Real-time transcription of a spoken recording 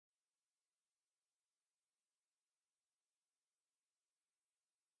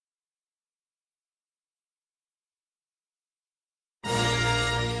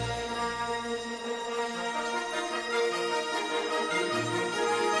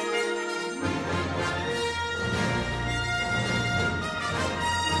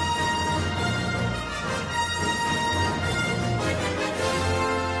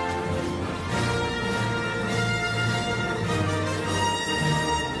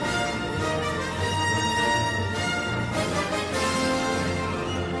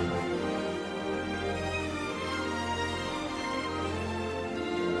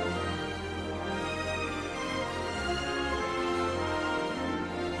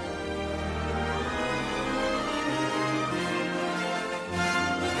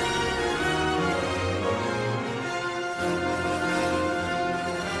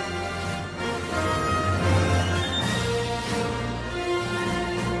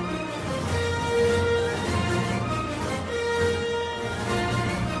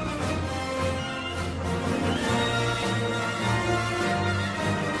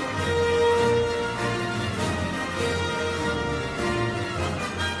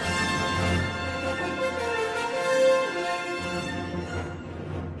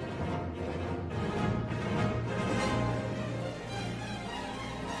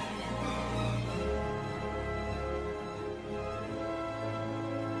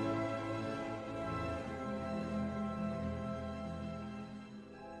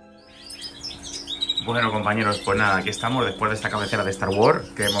Bueno, compañeros, pues nada, aquí estamos después de esta cabecera de Star Wars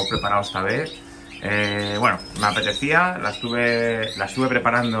que hemos preparado esta vez. Bueno, me apetecía, la estuve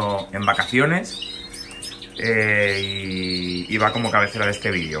preparando en vacaciones y va como cabecera de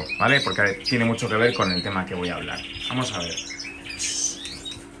este vídeo, ¿vale? Porque tiene mucho que ver con el tema que voy a hablar. Vamos a ver.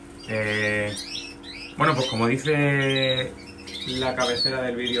 Bueno, pues como dice la cabecera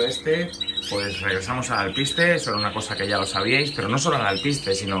del vídeo este, pues regresamos al Alpiste. Eso era una cosa que ya lo sabíais, pero no solo al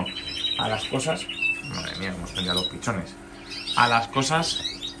Alpiste, sino a las cosas... Madre mía, hemos tenido los pichones. A las cosas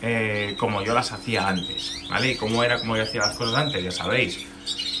como yo las hacía antes, ¿vale? ¿Y cómo era como yo hacía las cosas antes? Ya sabéis.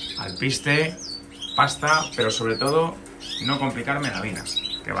 Alpiste, pasta, pero sobre todo no complicarme la vida,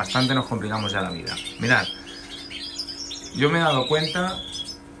 que bastante nos complicamos ya la vida. Mirad, yo me he dado cuenta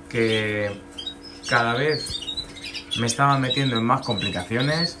que cada vez me estaba metiendo en más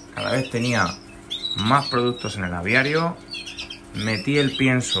complicaciones, cada vez tenía más productos en el aviario, metí el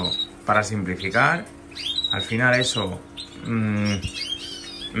pienso para simplificar, al final eso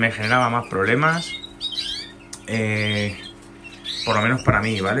me generaba más problemas, por lo menos para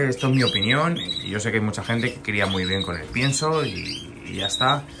mí, ¿vale? Esto es mi opinión, y yo sé que hay mucha gente que quería muy bien con el pienso y ya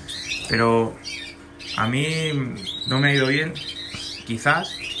está, pero a mí no me ha ido bien,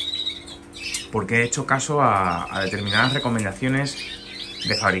 quizás porque he hecho caso a determinadas recomendaciones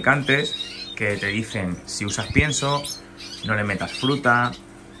de fabricantes que te dicen: si usas pienso, no le metas fruta,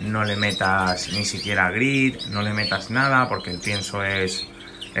 no le metas ni siquiera grid, no le metas nada, porque el pienso es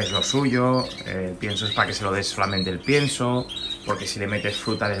lo suyo, el pienso es para que se lo des solamente el pienso, porque si le metes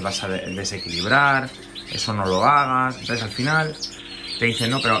fruta les vas a desequilibrar, eso no lo hagas. Entonces al final te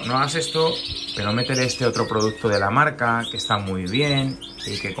dicen: no, pero no hagas esto, pero métele este otro producto de la marca que está muy bien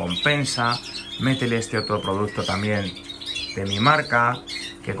y que compensa, métele este otro producto también de mi marca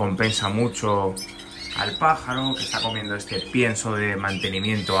que compensa mucho al pájaro que está comiendo este pienso de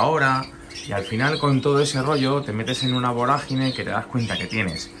mantenimiento ahora. Y al final, con todo ese rollo, te metes en una vorágine que te das cuenta que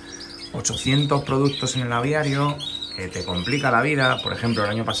tienes 800 productos en el aviario, que te complica la vida. Por ejemplo, el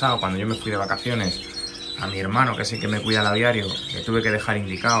año pasado, cuando yo me fui de vacaciones, a mi hermano, que es el que me cuida el aviario, le tuve que dejar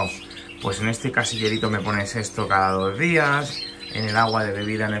indicado: pues en este casillerito me pones esto cada 2 días, en el agua de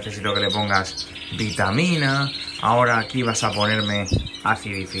bebida necesito que le pongas vitamina, ahora aquí vas a ponerme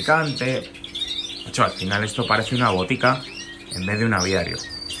acidificante. Hecho, al final esto parece una botica en vez de un aviario.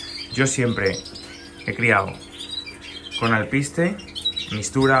 Yo siempre he criado con alpiste,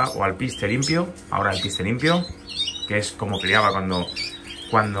 mistura o alpiste limpio, ahora alpiste limpio, que es como criaba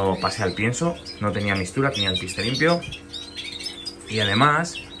cuando pasé al pienso. No tenía mistura, tenía alpiste limpio. Y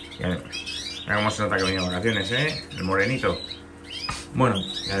además, mira cómo se nota que venía de vacaciones, el morenito. Bueno,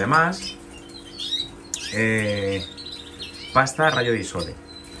 y además, pasta rayo di sole.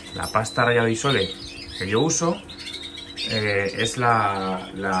 La pasta rayo di sole que yo uso es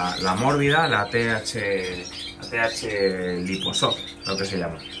la mórbida, la TH liposoft, lo que se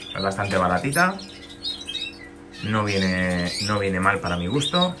llama. Es bastante baratita, no viene mal para mi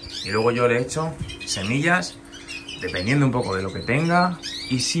gusto. Y luego yo le echo semillas, dependiendo un poco de lo que tenga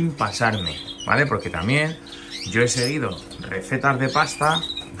y sin pasarme, ¿vale? Porque también yo he seguido recetas de pasta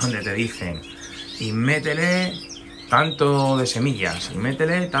donde te dicen: y métele tanto de semillas, y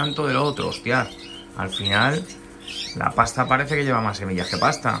métele tanto de lo otro. Hostia, al final la pasta parece que lleva más semillas que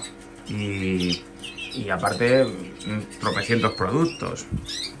pasta. Y aparte, tropecientos productos.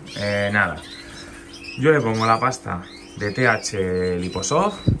 Nada. Yo le pongo la pasta de TH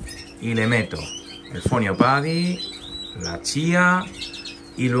Liposoft y le meto el fonio paddy, la chía,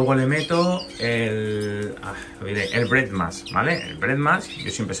 y luego le meto el bread mass, ¿vale? El bread mass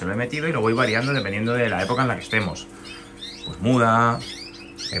yo siempre se lo he metido y lo voy variando dependiendo de la época en la que estemos. Pues muda,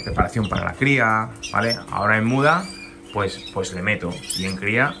 preparación para la cría, ¿vale? Ahora en muda, pues le meto, y en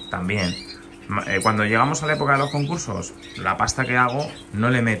cría también. Cuando llegamos a la época de los concursos, la pasta que hago no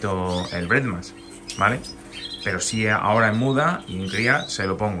le meto el bread mass, ¿vale? Pero sí ahora en muda y en cría se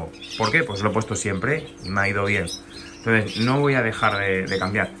lo pongo. ¿Por qué? Pues lo he puesto siempre y me ha ido bien. Entonces no voy a dejar de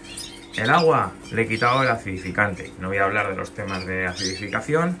cambiar. El agua le he quitado el acidificante. No voy a hablar de los temas de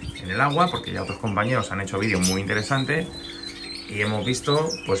acidificación en el agua, porque ya otros compañeros han hecho vídeos muy interesantes y hemos visto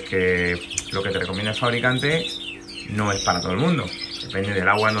pues que lo que te recomienda el fabricante no es para todo el mundo. Depende del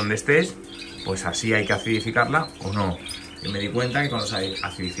agua en donde estés, pues así hay que acidificarla o no. Y me di cuenta que con los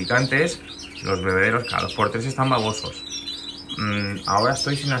acidificantes los bebederos cada 2×3 están babosos. Ahora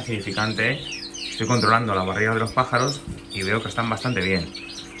estoy sin acidificante, estoy controlando la barriga de los pájaros y veo que están bastante bien.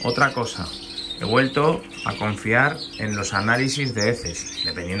 Otra cosa, he vuelto a confiar en los análisis de heces.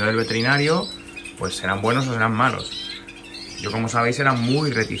 Dependiendo del veterinario, pues serán buenos o serán malos. Yo, como sabéis, era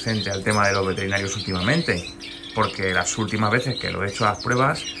muy reticente al tema de los veterinarios últimamente, porque las últimas veces que lo he hecho a las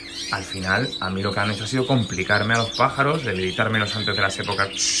pruebas al final a mí lo que han hecho ha sido complicarme a los pájaros, debilitármelos antes de las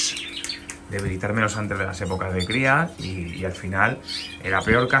épocas de cría y al final era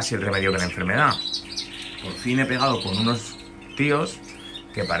peor casi el remedio que la enfermedad. Por fin he pegado con unos tíos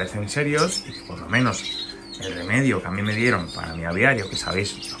que parecen serios y que por lo menos el remedio que a mí me dieron para mi aviario, que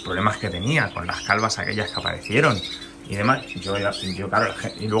sabéis los problemas que tenía con las calvas aquellas que aparecieron y demás, yo claro,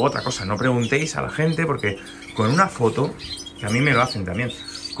 y luego otra cosa, no preguntéis a la gente porque con una foto, que a mí me lo hacen también,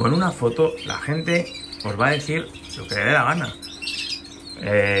 con una foto la gente os va a decir lo que le dé la gana.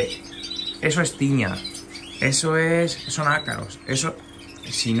 Eso es tiña, son ácaros, eso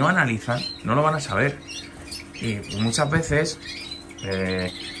si no analizan no lo van a saber. Y muchas veces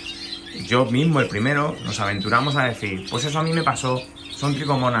yo mismo, el primero, nos aventuramos a decir, pues eso a mí me pasó, son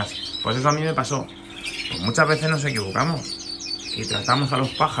tricomonas, pues eso a mí me pasó. Pues muchas veces nos equivocamos y tratamos a los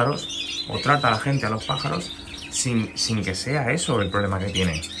pájaros, o trata a la gente a los pájaros, sin que sea eso el problema que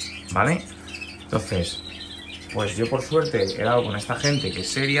tienen, ¿vale? Entonces, pues yo por suerte he dado con esta gente que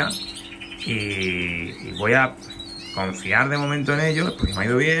es seria y voy a confiar de momento en ellos porque me ha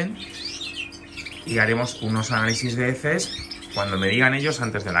ido bien y haremos unos análisis de heces cuando me digan ellos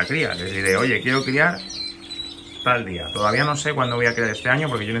antes de la cría. Les diré, oye, quiero criar tal día. Todavía no sé cuándo voy a criar este año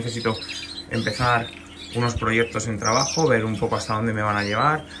porque yo necesito empezar unos proyectos en trabajo, ver un poco hasta dónde me van a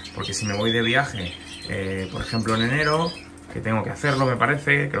llevar, porque si me voy de viaje, por ejemplo en enero, que tengo que hacerlo me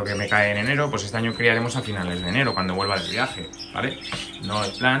parece, creo que me cae en enero, pues este año criaremos a finales de enero, cuando vuelva del viaje, ¿vale? No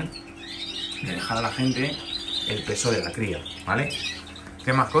el plan de dejar a la gente el peso de la cría, ¿vale?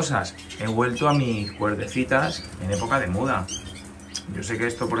 ¿Qué más cosas? He vuelto a mis cuerdecitas en época de muda. Yo sé que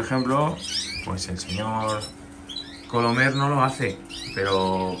esto, por ejemplo, pues el señor Colomer no lo hace,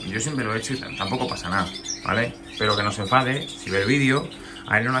 pero yo siempre lo he hecho y tampoco pasa nada, ¿vale? Pero que no se enfade, si ve el vídeo,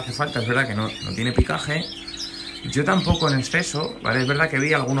 a él no le hace falta, es verdad que no tiene picaje, yo tampoco en exceso, ¿vale? Es verdad que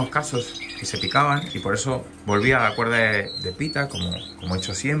vi algunos casos que se picaban y por eso volví a la cuerda de pita, como he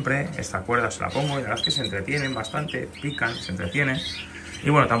hecho siempre. Esta cuerda se la pongo y la verdad es que se entretienen bastante, pican, se entretienen. Y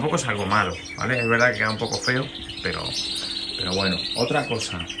bueno, tampoco es algo malo, ¿vale? Es verdad que queda un poco feo, pero bueno. Otra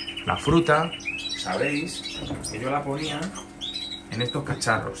cosa, la fruta, sabéis que yo la ponía en estos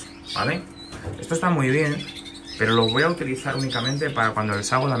cacharros, ¿vale? Esto está muy bien, pero los voy a utilizar únicamente para cuando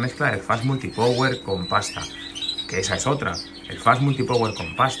les hago la mezcla del Fast Multipower con pasta, que esa es otra. El Fast Multipower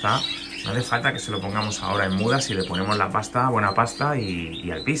con pasta, no hace falta que se lo pongamos ahora en muda si le ponemos la pasta, buena pasta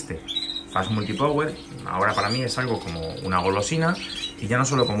y Alpiste. Fast Multipower ahora para mí es algo como una golosina, y ya no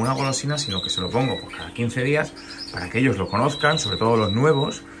solo como una golosina, sino que se lo pongo pues cada 15 días para que ellos lo conozcan, sobre todo los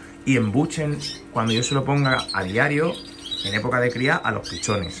nuevos, y embuchen cuando yo se lo ponga a diario en época de cría a los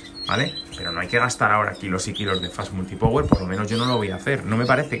pichones, ¿vale? Pero no hay que gastar ahora kilos y kilos de Fast Multipower, por lo menos yo no lo voy a hacer, no me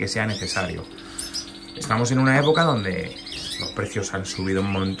parece que sea necesario. Estamos en una época donde los precios han subido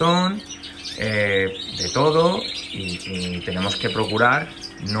un montón, de todo, y tenemos que procurar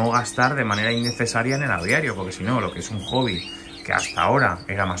no gastar de manera innecesaria en el aviario, porque si no, lo que es un hobby que hasta ahora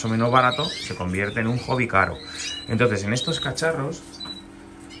era más o menos barato, se convierte en un hobby caro. Entonces, en estos cacharros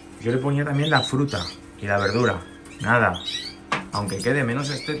yo le ponía también la fruta y la verdura. Nada, aunque quede menos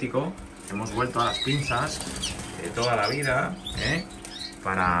estético, hemos vuelto a las pinzas de toda la vida,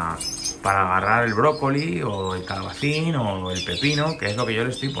 para agarrar el brócoli o el calabacín o el pepino, que es lo que yo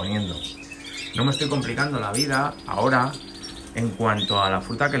le estoy poniendo. No me estoy complicando la vida ahora en cuanto a la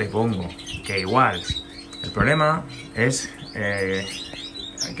fruta que le pongo, que igual el problema es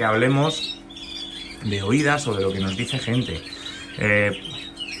que hablemos de oídas o de lo que nos dice gente.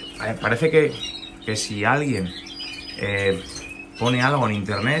 Parece que si alguien pone algo en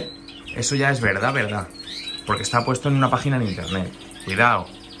internet, eso ya es verdad, porque está puesto en una página en internet. Cuidado,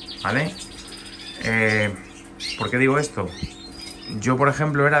 ¿vale? ¿Por qué digo esto? Yo, por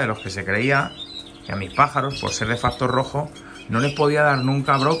ejemplo, era de los que se creía que a mis pájaros, por ser de factor rojo, no les podía dar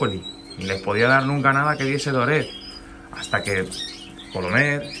nunca brócoli, ni les podía dar nunca nada que diese doret, hasta que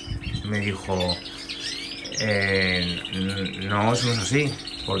Colomer me dijo, no, eso no es así,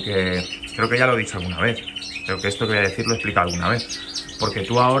 porque creo que ya lo he dicho alguna vez, creo que esto que voy a decir lo he explicado alguna vez, porque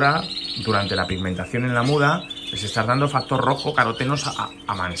tú ahora, durante la pigmentación en la muda, les estás dando factor rojo, carotenos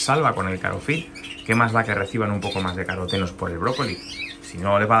a mansalva con el carofil. ¿Qué más da que reciban un poco más de carotenos por el brócoli? Si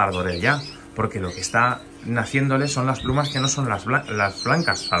no, les va a dar doret ya, porque lo que está naciéndoles son las plumas que no son las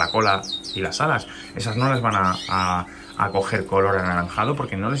blancas, a la cola y las alas. Esas no les van a coger color anaranjado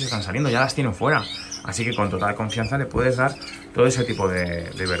porque no les están saliendo, ya las tienen fuera. Así que con total confianza le puedes dar todo ese tipo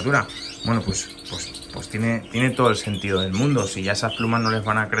de verdura. Bueno, pues tiene todo el sentido del mundo. Si ya esas plumas no les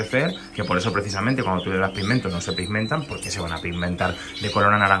van a crecer, que por eso precisamente cuando tú le das pigmento no se pigmentan, ¿por qué se van a pigmentar de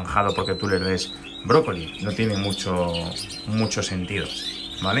color anaranjado porque tú les des brócoli? No tiene mucho sentido,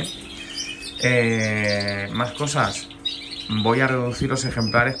 ¿vale? Más cosas. Voy a reducir los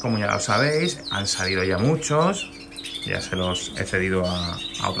ejemplares, como ya lo sabéis. Han salido ya muchos. Ya se los he cedido a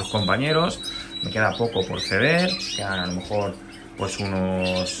otros compañeros. Me queda poco por ceder. Quedan a lo mejor pues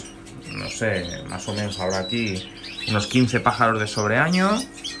unos, no sé, más o menos ahora aquí, unos 15 pájaros de sobreaño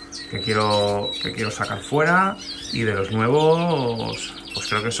que quiero sacar fuera. Y de los nuevos, pues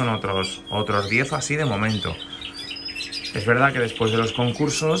creo que son otros 10 o así de momento. Es verdad que después de los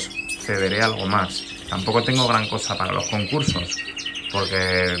concursos cederé algo más. Tampoco tengo gran cosa para los concursos,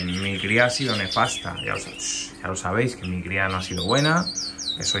 porque mi cría ha sido nefasta. Ya lo sabéis, que mi cría no ha sido buena,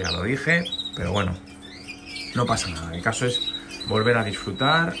 eso ya lo dije, pero bueno, no pasa nada. El caso es volver a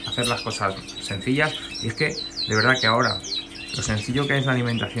disfrutar, hacer las cosas sencillas. Y es que, de verdad que ahora, lo sencillo que es la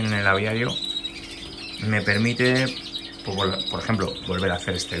alimentación en el aviario, me permite, por ejemplo, volver a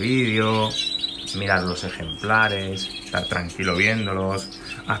hacer este vídeo, mirar los ejemplares, estar tranquilo viéndolos,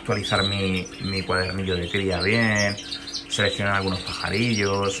 actualizar mi cuadernillo de cría bien, seleccionar algunos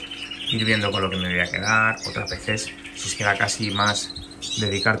pajarillos, ir viendo con lo que me voy a quedar. Otras veces, si es que era casi más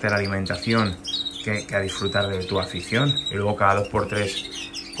dedicarte a la alimentación que a disfrutar de tu afición, y luego cada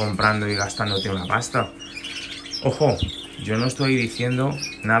 2x3 comprando y gastándote una pasta. Ojo, yo no estoy diciendo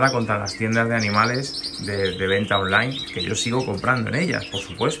nada contra las tiendas de animales de venta online, que yo sigo comprando en ellas, por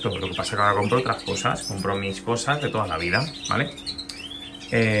supuesto. Lo que pasa es que ahora compro otras cosas, compro mis cosas de toda la vida, ¿vale?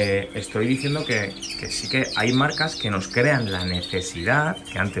 Estoy diciendo que sí que hay marcas que nos crean la necesidad,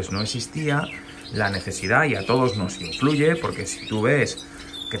 que antes no existía, la necesidad, y a todos nos influye, porque si tú ves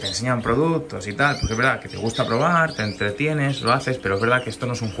que te enseñan productos y tal, pues es verdad que te gusta probar, te entretienes, lo haces, pero es verdad que esto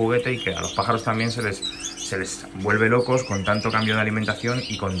no es un juguete y que a los pájaros también se les vuelve locos con tanto cambio de alimentación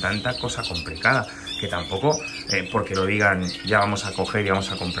y con tanta cosa complicada, que tampoco, porque lo digan, ya vamos a coger y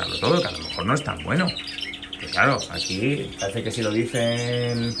vamos a comprarlo todo, que a lo mejor no es tan bueno. Que claro, aquí parece que si lo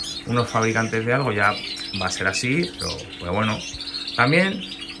dicen unos fabricantes de algo ya va a ser así, pero pues bueno, también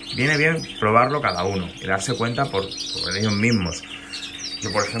viene bien probarlo cada uno y darse cuenta por ellos mismos.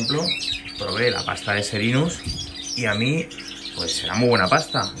 Yo, por ejemplo, probé la pasta de Serinus y a mí, pues será muy buena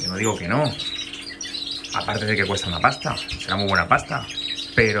pasta, yo no digo que no. Aparte de que cuesta una pasta, será muy buena pasta,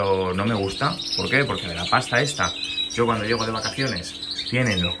 pero no me gusta. ¿Por qué? Porque de la pasta esta, yo cuando llego de vacaciones,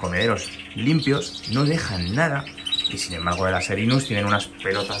 tienen los comederos limpios, no dejan nada, y sin embargo de la Serinus tienen unas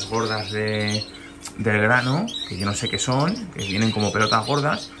pelotas gordas del grano, que yo no sé qué son, que vienen como pelotas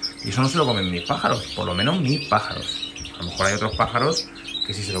gordas, y eso no se lo comen mis pájaros, por lo menos mis pájaros. A lo mejor hay otros pájaros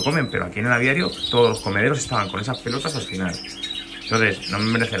que sí se lo comen, pero aquí en el aviario todos los comederos estaban con esas pelotas al final. Entonces no me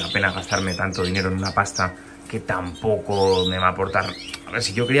merece la pena gastarme tanto dinero en una pasta que tampoco me va a aportar. A ver,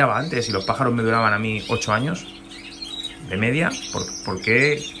 si yo criaba antes y los pájaros me duraban a mí 8 años de media, ¿por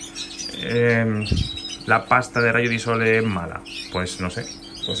qué la pasta de rayo disol es mala? Pues no sé,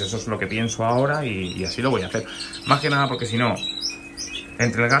 pues eso es lo que pienso ahora y así lo voy a hacer. Más que nada porque si no,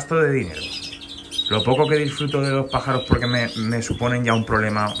 entre el gasto de dinero, lo poco que disfruto de los pájaros porque me suponen ya un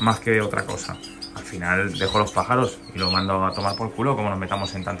problema más que otra cosa. Al final dejo los pájaros y lo mando a tomar por culo, como nos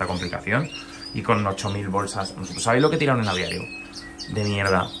metamos en tanta complicación. Y con 8000 bolsas, ¿sabéis lo que he tirado en el aviario? De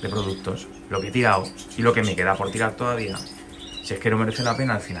mierda, de productos. Lo que he tirado y lo que me queda por tirar todavía. Si es que no merece la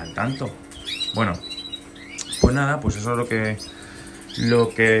pena al final tanto. Bueno, pues nada, pues eso es lo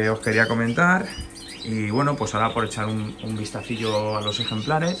que os quería comentar. Y bueno, pues ahora por echar un vistacillo a los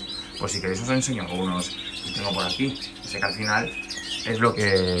ejemplares, pues si queréis os enseño algunos que tengo por aquí. Sé que al final es lo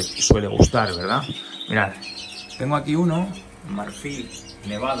que suele gustar, ¿verdad? Mirad, tengo aquí uno, marfil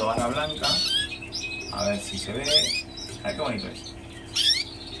nevado a la blanca. A ver si se ve. A ver qué bonito es.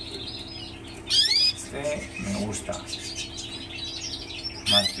 Este me gusta.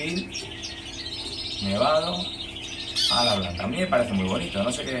 Marfil nevado a la blanca. A mí me parece muy bonito,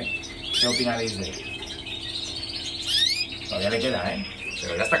 no sé qué opinaréis de él. Todavía le queda, ¿eh?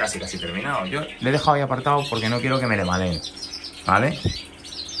 Pero ya está casi terminado. Yo le he dejado ahí apartado porque no quiero que me le maleen, ¿vale?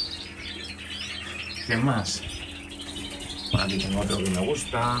 ¿Qué más? Bueno, aquí tengo otro que me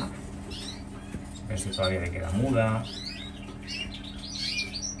gusta. Este todavía le queda muda.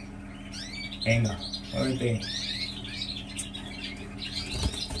 Venga, muévete.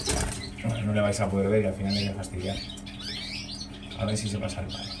 Bueno, no le vais a poder ver y al final le voy a fastidiar. A ver si se pasa el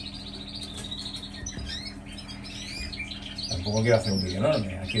palo. Tampoco quiero hacer un vídeo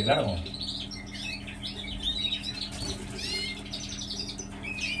enorme, aquí es largo.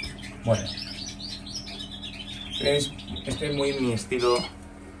 Bueno, este es muy mi estilo.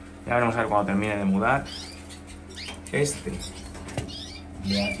 Ya veremos a ver cuando termine de mudar. Este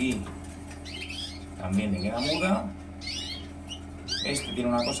de aquí también le queda muda. Este tiene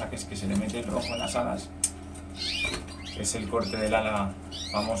una cosa que es que se le mete el rojo en las alas. Es el corte del ala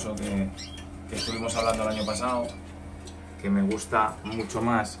famoso que estuvimos hablando el año pasado, que me gusta mucho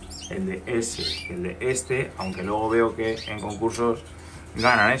más el de ese que el de este, aunque luego veo que en concursos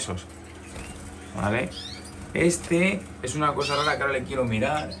ganan esos, ¿vale? Este es una cosa rara que ahora le quiero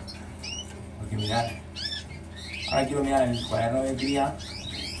mirar, porque mirad, ahora quiero mirar el cuaderno de Cría,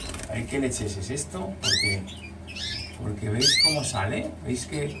 a ver qué leches es esto, porque veis cómo sale, veis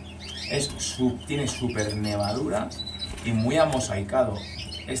que tiene súper nevadura y muy amosaicado.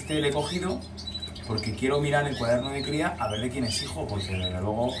 Este le he cogido porque quiero mirar el cuaderno de Cría a ver de quién es hijo, porque desde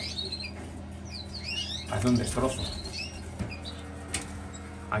luego hace un destrozo.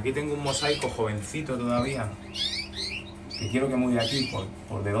 Aquí tengo un mosaico jovencito todavía, que quiero que mude aquí,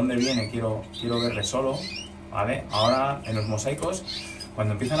 por de dónde viene, quiero verle solo, ¿vale? Ahora en los mosaicos,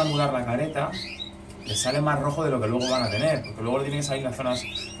 cuando empiezan a mudar la careta, les sale más rojo de lo que luego van a tener, porque luego tienes ahí las zonas,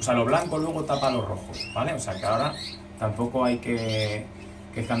 o sea, lo blanco luego tapa los rojos, ¿vale? O sea, que ahora tampoco hay que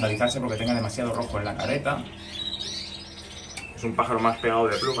escandalizarse porque tenga demasiado rojo en la careta. Es un pájaro más pegado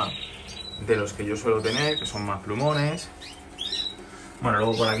de pluma de los que yo suelo tener, que son más plumones. Bueno,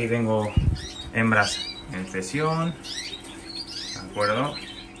 luego por aquí tengo hembras en cesión, ¿de acuerdo?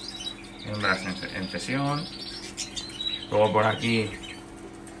 Hembras en cesión. Luego por aquí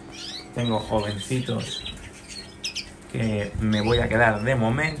tengo jovencitos que me voy a quedar de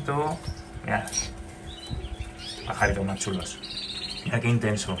momento. Mirad, pajaritos más chulos. Mirad qué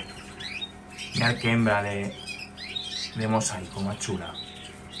intenso. Mirad qué hembra de mosaico más chula.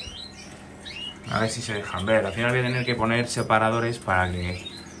 A ver si se dejan ver. Al final voy a tener que poner separadores para que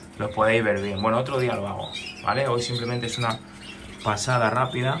los podáis ver bien. Bueno, otro día lo hago, ¿vale? Hoy simplemente es una pasada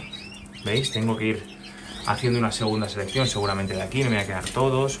rápida. ¿Veis? Tengo que ir haciendo una segunda selección. Seguramente de aquí me voy a quedar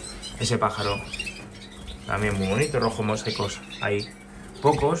todos. Ese pájaro también muy bonito. Rojos mosaicos hay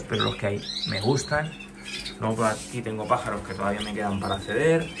pocos, pero los que hay me gustan. Luego por aquí tengo pájaros que todavía me quedan para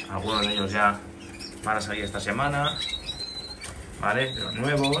ceder. Algunos de ellos ya van a salir esta semana, ¿vale? Los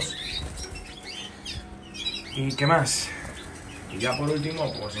nuevos. ¿Y qué más? Y ya por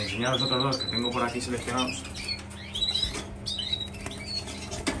último, pues enseñaros otros dos que tengo por aquí seleccionados.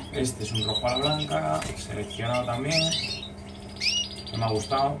 Este es un rojo a la blanca, seleccionado también, que me ha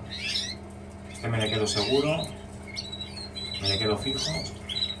gustado. Este me le quedo seguro, me le quedo fijo.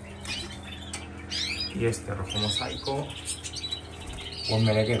 Y este rojo mosaico, pues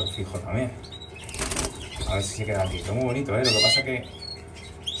me le quedo fijo también. A ver si se queda quieto. Muy bonito, ¿eh? Lo que pasa es que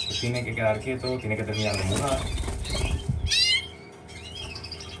tiene que quedar quieto, tiene que terminar de mudar.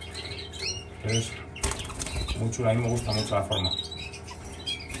 Pero es muy chulo, a mí me gusta mucho la forma.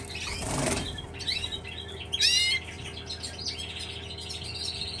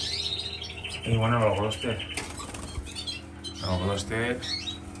 Y bueno, los gloster. Los gloster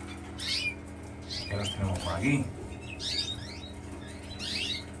que los tenemos por aquí.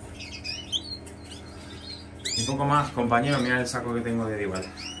 Y poco más, compañero, mira el saco que tengo de Dival.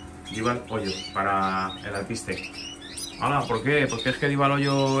 Dival Hoyo para el Alpiste. Hola, ¿por qué? Porque es que Dival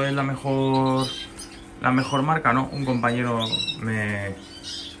Hoyo es la mejor marca, ¿no? Un compañero me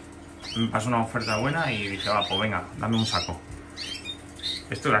pasó una oferta buena y dije, va, pues venga, dame un saco.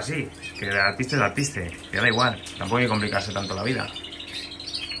 Esto era así, que el Alpiste es el Alpiste, que da igual, tampoco hay que complicarse tanto la vida.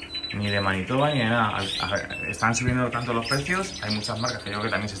 Ni de Manitoba ni de nada. A ver, están subiendo tanto los precios, hay muchas marcas que yo creo que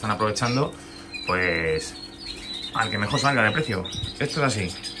también se están aprovechando, pues al que mejor salga de precio. Esto es así,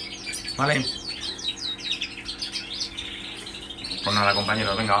 ¿vale? Pues nada,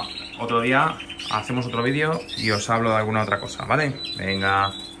 compañeros, venga, otro día hacemos otro vídeo y os hablo de alguna otra cosa, ¿vale?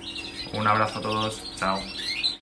 Venga, un abrazo a todos, chao.